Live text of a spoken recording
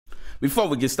Before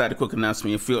we get started, quick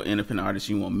announcement. If you're an independent artist,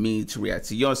 you want me to react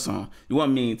to your song,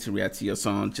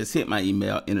 just hit my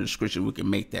email in the description. We can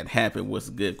make that happen.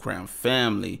 What's good, Crown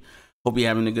family? Hope you're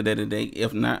having a good day today.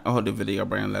 If not, I hope the video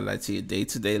bring a light to your day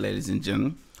today, ladies and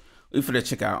gentlemen. We finna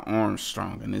check out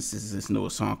Armstrong, and this is his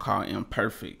newest song called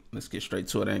Imperfect. Let's get straight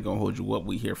to it. I ain't gonna hold you up.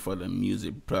 We here for the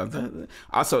music, brother.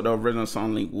 Also, the original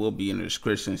song link will be in the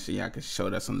description, so y'all can show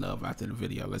that some love after the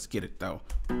video. Let's get it though.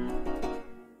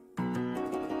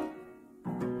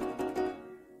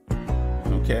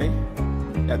 Okay,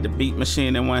 got the beat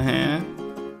machine in one hand.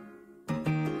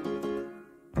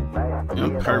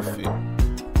 Imperfect.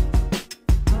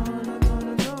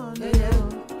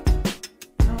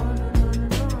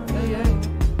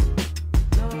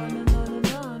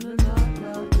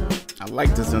 I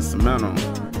like this instrumental.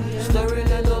 Staring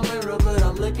in the mirror, but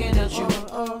I'm looking at you.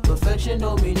 Perfection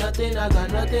don't mean nothing, I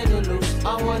got nothing to lose.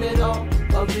 I want it all,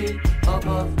 of the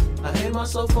above. I hate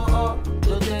myself for all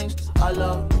the things I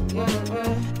love.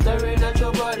 Staring at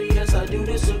your body, yes, I do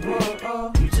disagree.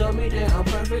 You tell me that I'm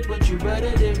perfect, but you better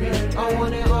than me. I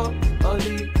want it all, of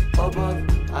the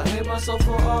above. I hate myself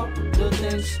for all the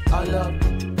things I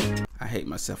love. I hate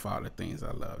myself for all the things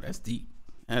I love. That's deep.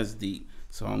 That's deep.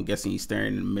 So I'm guessing he's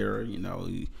staring in the mirror, you know,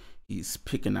 he's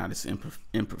picking out his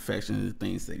imperfections, the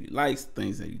things that he likes,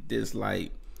 things that he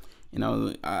dislikes. You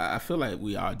know, I feel like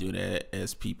we all do that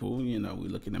as people. You know, we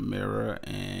look in the mirror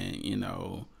and, you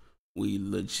know, we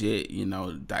legit, you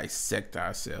know, dissect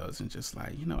ourselves and just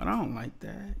like, you know, I don't like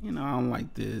that. You know, I don't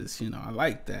like this. You know, I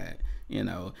like that. You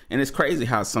know, and it's crazy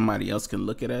how somebody else can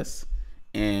look at us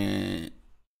and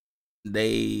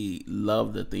they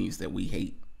love the things that we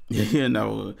hate. You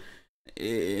know,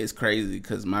 it's crazy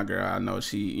because my girl, I know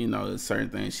she, you know, certain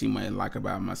things she might like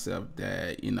about myself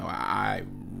that, you know, I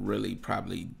really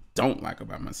probably don't like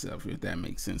about myself, if that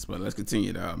makes sense. But let's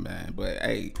continue though, man. But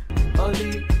hey, I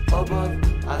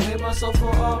hate myself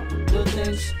for all the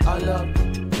things I love.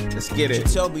 Let's get it. You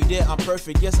tell me that I'm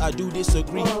perfect, yes, I do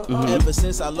disagree. Ever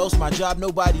since I lost my job,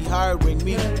 nobody hiring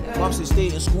me. Mom said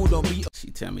stay in school, don't be.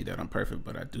 She tell me that I'm perfect,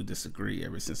 but I do disagree.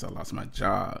 Ever since I lost my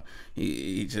job,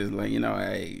 he just like, you know,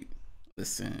 hey,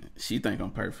 listen, she think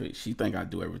I'm perfect. She think I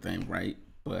do everything right.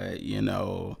 But, you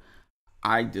know,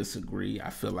 I disagree.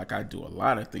 I feel like I do a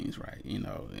lot of things right, you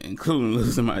know, including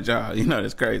losing my job. You know,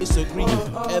 that's crazy. Disagree.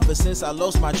 Ever since I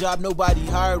lost my job, nobody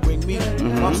hiring me.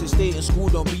 Mom said stay in school,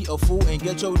 don't be a fool and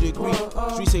get your degree.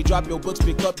 Streets say drop your books,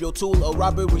 pick up your tool, a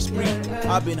robbery spree.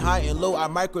 I've been high and low, I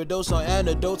microdose on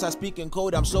antidotes. I speak in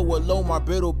code, I'm so alone. My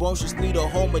brittle bones just need a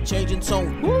home, a change in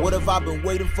tone. What have I been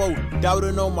waiting for?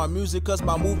 Doubting on my music cause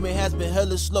my movement has been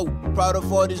hella slow. Proud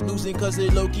of all this losing cause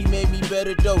it low-key made me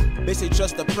better though. They say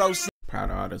trust the process. Proud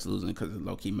of all this losing because it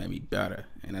low-key made me better.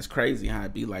 And that's crazy how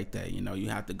it be like that. You know, you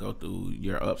have to go through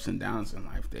your ups and downs in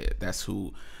life. That's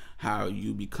how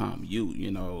you become you.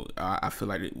 You know, I feel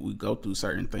like we go through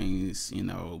certain things, you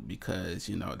know, because,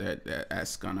 you know,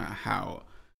 that's gonna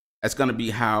be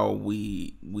how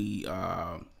we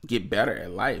get better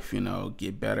at life, you know,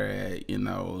 get better at, you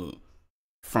know,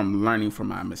 from learning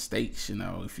from our mistakes. You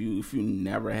know, if you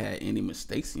never had any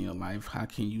mistakes in your life, how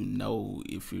can you know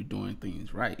if you're doing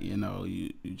things right? You know,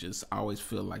 you just always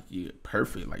feel like you're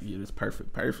perfect, like you're just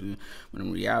perfect. When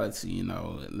in reality, you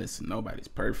know, listen, nobody's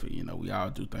perfect. You know, we all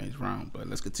do things wrong. But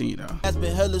let's continue though. Has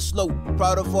been hella slow.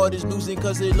 Proud of all this losing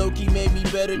cause it low-key made me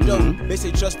better though. They say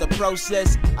trust the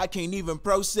process. I can't even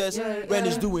process. Rent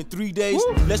is due in 3 days.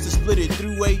 Let's just split it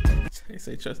three-way. They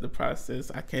say trust the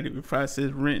process. I can't even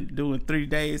process rent due in 3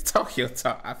 days. Talk your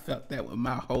talk. I felt that with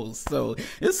my whole soul.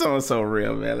 This song's so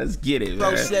real, man. Let's get it, man.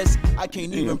 Process. I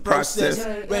can't even process.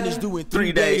 Rent is due in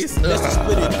 3 days. Let's just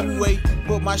split it three-way.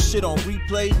 Put my shit on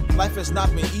replay. Life has not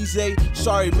been easy.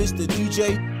 Sorry, Mr.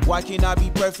 DJ. Why can't I be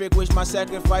perfect? Wish my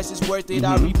sacrifice is worth it.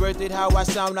 I rebirthed it how I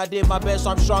sound. I did my best.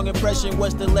 Armstrong impression.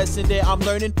 What's the lesson that I'm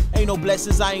learning? Ain't no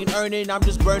blessings I ain't earning. I'm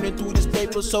just burning through this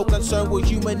paper. So concerned with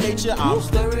human nature. I'm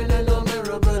staring in the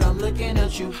mirror, but I'm looking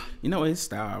at you. You know, his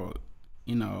style,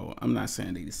 you know, I'm not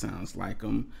saying that he sounds like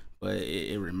him, but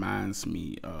it reminds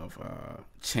me of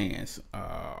Chance,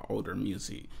 older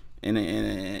music.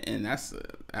 And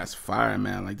that's fire,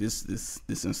 man. Like this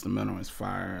instrumental is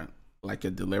fire. Like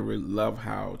your delivery, love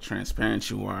how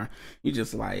transparent you are. You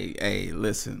just like, hey,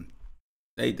 listen,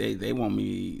 they want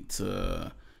me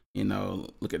to, you know,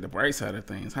 look at the bright side of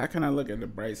things. How can I look at the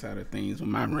bright side of things when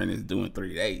my rent is due in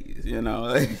 3 days? You know,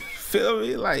 like, feel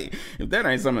me? Like, if that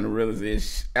ain't some of the realest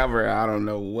ish ever, I don't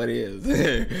know what is.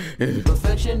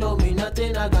 Perfection don't mean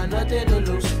nothing. I got nothing to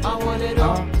lose. I want it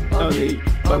all.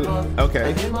 Okay.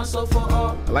 I hate myself for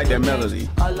all. I like that melody.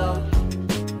 I love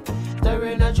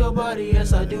staring at at your body,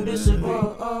 yes I do disagree.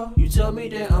 You tell me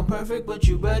that I'm perfect, but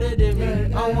you better than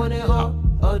me. I want it all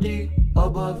the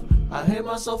above. I hate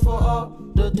myself for all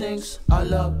the things I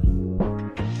love.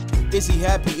 Is he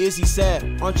happy? Is he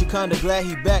sad? Aren't you kinda glad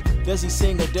he back? Does he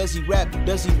sing or does he rap?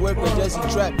 Does he work or does he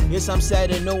trap? Yes, I'm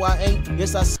sad and no, I ain't.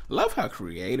 Yes, I love how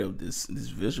creative this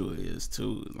visual is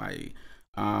too. Like,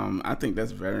 I think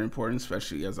that's very important,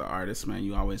 especially as an artist, man.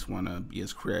 You always want to be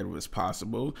as creative as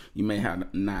possible. You may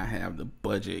not have the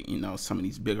budget, you know, some of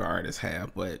these bigger artists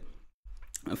have, but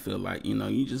I feel like, you know,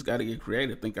 you just got to get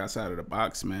creative, think outside of the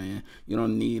box, man. You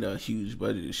don't need a huge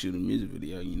budget to shoot a music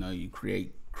video. You know, you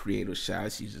create creative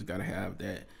shots. You just got to have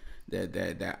that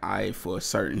eye for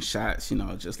certain shots, you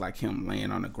know, just like him laying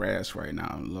on the grass right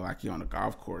now. Look like he's on a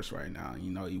golf course right now.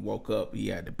 You know, he woke up, he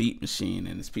had the beat machine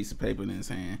and this piece of paper in his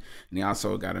hand. And he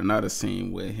also got another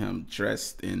scene with him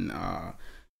dressed in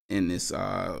this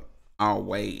all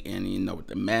white and, you know, with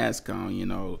the mask on, you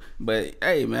know. But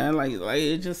hey, man, like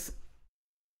it just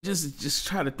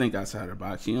try to think outside the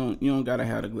box. You don't gotta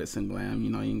have the glitz and glam, you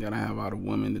know. You ain't gotta have all the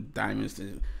women, the diamonds,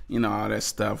 you know, all that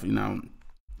stuff, you know,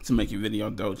 to make your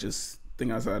video dope. Just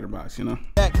think outside the box, you know.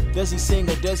 Does he sing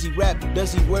or does he rap?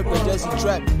 Does he work or does he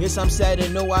trap? Yes, I'm sad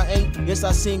and no, I ain't. Yes,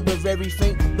 I sing but very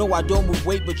faint. No, I don't move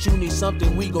weight, but you need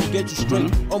something, we gon' get you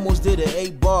straight. Almost did an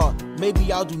 8 bar,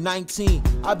 maybe I'll do 19.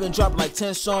 I've been dropped like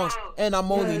 10 songs and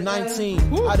I'm only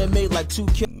 19. I done made like 2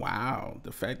 kills. Wow,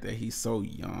 the fact that he's so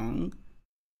young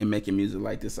and making music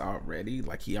like this already,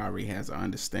 like he already has an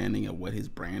understanding of what his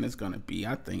brand is gonna be.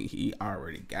 I think he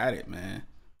already got it, man.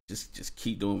 Just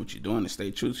keep doing what you're doing and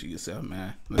stay true to yourself,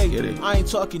 man. Let's get it. I ain't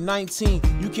talking 19.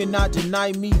 You cannot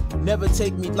deny me. Never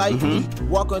take me lightly.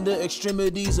 Walk on the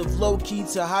extremities of low key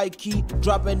to high key.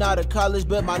 Dropping out of college,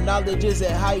 but my knowledge is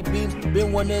at high beams.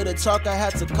 Been wanting to talk, I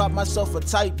had to cop myself a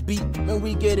tight beat. When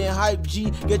we get in hype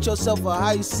G, get yourself a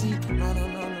high C. No.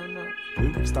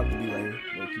 We can stop the beat right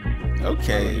here.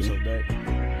 Okay.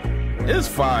 It's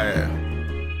fire.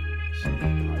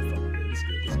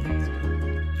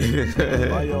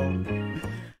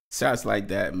 Shots like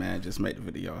that, man, just make the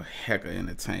video hecka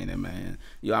entertaining, man.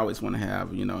 You always want to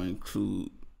have, you know, include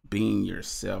being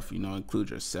yourself, you know, include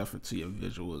yourself into your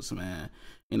visuals, man.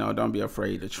 You know, don't be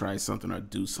afraid to try something or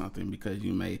do something, because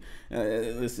you may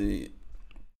listen,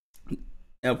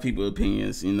 help people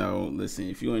opinions, you know. Listen,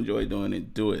 if you enjoy doing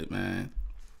it, do it, man.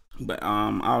 But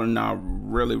all in all,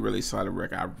 really solid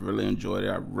record. I really enjoyed it.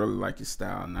 I really like your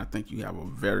style, and I think you have a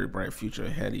very bright future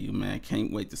ahead of you, man.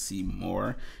 Can't wait to see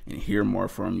more and hear more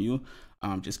from you.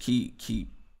 Just keep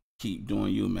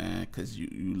doing you, man, because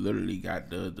you literally got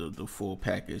the full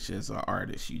package as an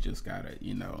artist. You just gotta,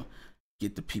 you know,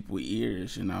 get the people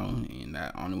ears, you know, and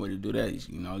the only way to do that is,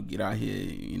 you know, get out here,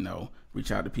 you know,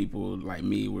 reach out to people like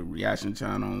me with reaction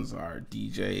channels or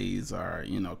DJs, or,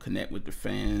 you know, connect with the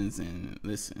fans. And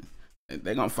listen,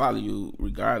 they're gonna follow you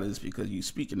regardless, because you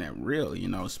speaking that real, you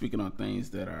know, speaking on things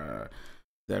that are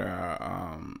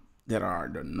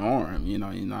the norm, you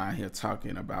know, out here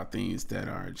talking about things that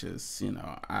are just, you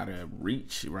know, out of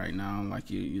reach right now. Like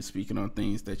you're speaking on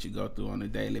things that you go through on a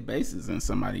daily basis, and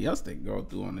somebody else that go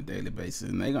through on a daily basis,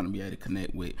 and they're gonna be able to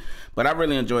connect with. But I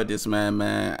really enjoyed this, man.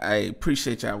 I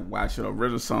appreciate y'all watching. The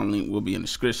original song link will be in the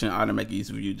description. I'll make it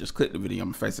easy for you. Just click the video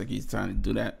on my face like he's trying to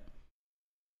do that.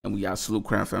 And we got Salute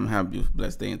Crown Fam. Have a beautiful,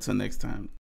 blessed day. Until next time.